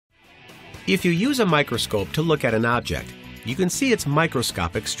If you use a microscope to look at an object, you can see its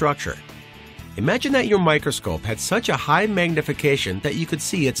microscopic structure. Imagine that your microscope had such a high magnification that you could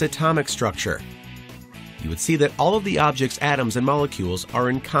see its atomic structure. You would see that all of the object's atoms and molecules are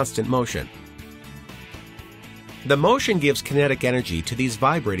in constant motion. The motion gives kinetic energy to these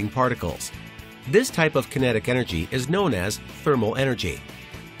vibrating particles. This type of kinetic energy is known as thermal energy.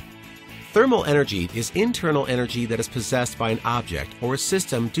 Thermal energy is internal energy that is possessed by an object or a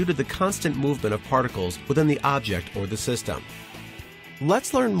system due to the constant movement of particles within the object or the system.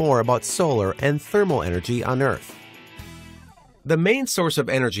 Let's learn more about solar and thermal energy on Earth. The main source of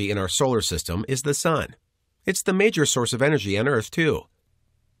energy in our solar system is the Sun. It's the major source of energy on Earth, too.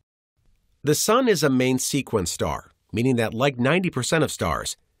 The Sun is a main sequence star, meaning that, like 90% of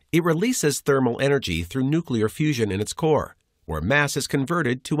stars, it releases thermal energy through nuclear fusion in its core, where mass is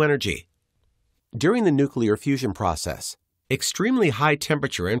converted to energy. During the nuclear fusion process, extremely high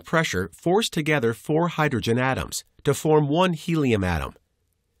temperature and pressure force together 4 hydrogen atoms to form one helium atom.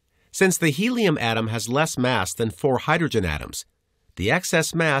 Since the helium atom has less mass than 4 hydrogen atoms, the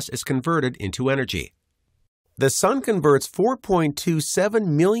excess mass is converted into energy. The Sun converts 4.27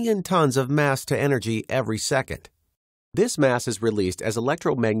 million tons of mass to energy every second. This mass is released as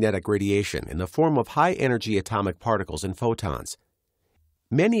electromagnetic radiation in the form of high-energy atomic particles and photons.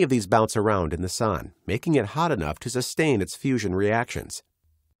 Many of these bounce around in the Sun, making it hot enough to sustain its fusion reactions.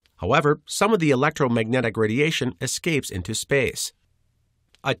 However, some of the electromagnetic radiation escapes into space.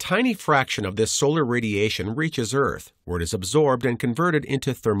 A tiny fraction of this solar radiation reaches Earth, where it is absorbed and converted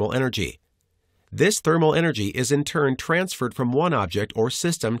into thermal energy. This thermal energy is in turn transferred from one object or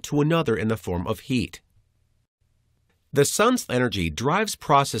system to another in the form of heat. The Sun's energy drives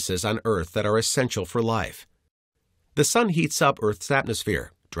processes on Earth that are essential for life. The Sun heats up Earth's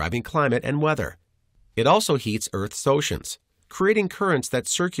atmosphere, driving climate and weather. It also heats Earth's oceans, creating currents that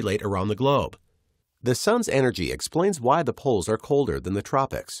circulate around the globe. The Sun's energy explains why the poles are colder than the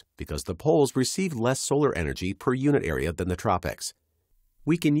tropics, because the poles receive less solar energy per unit area than the tropics.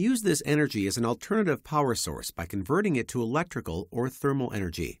 We can use this energy as an alternative power source by converting it to electrical or thermal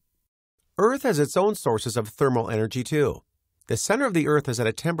energy. Earth has its own sources of thermal energy too. The center of the Earth is at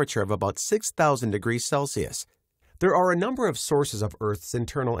a temperature of about 6,000 degrees Celsius. There are a number of sources of Earth's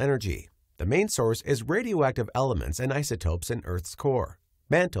internal energy. The main source is radioactive elements and isotopes in Earth's core,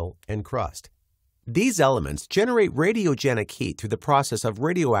 mantle, and crust. These elements generate radiogenic heat through the process of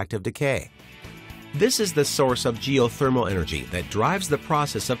radioactive decay. This is the source of geothermal energy that drives the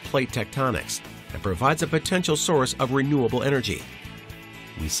process of plate tectonics and provides a potential source of renewable energy.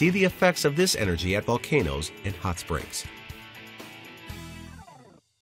 We see the effects of this energy at volcanoes and hot springs.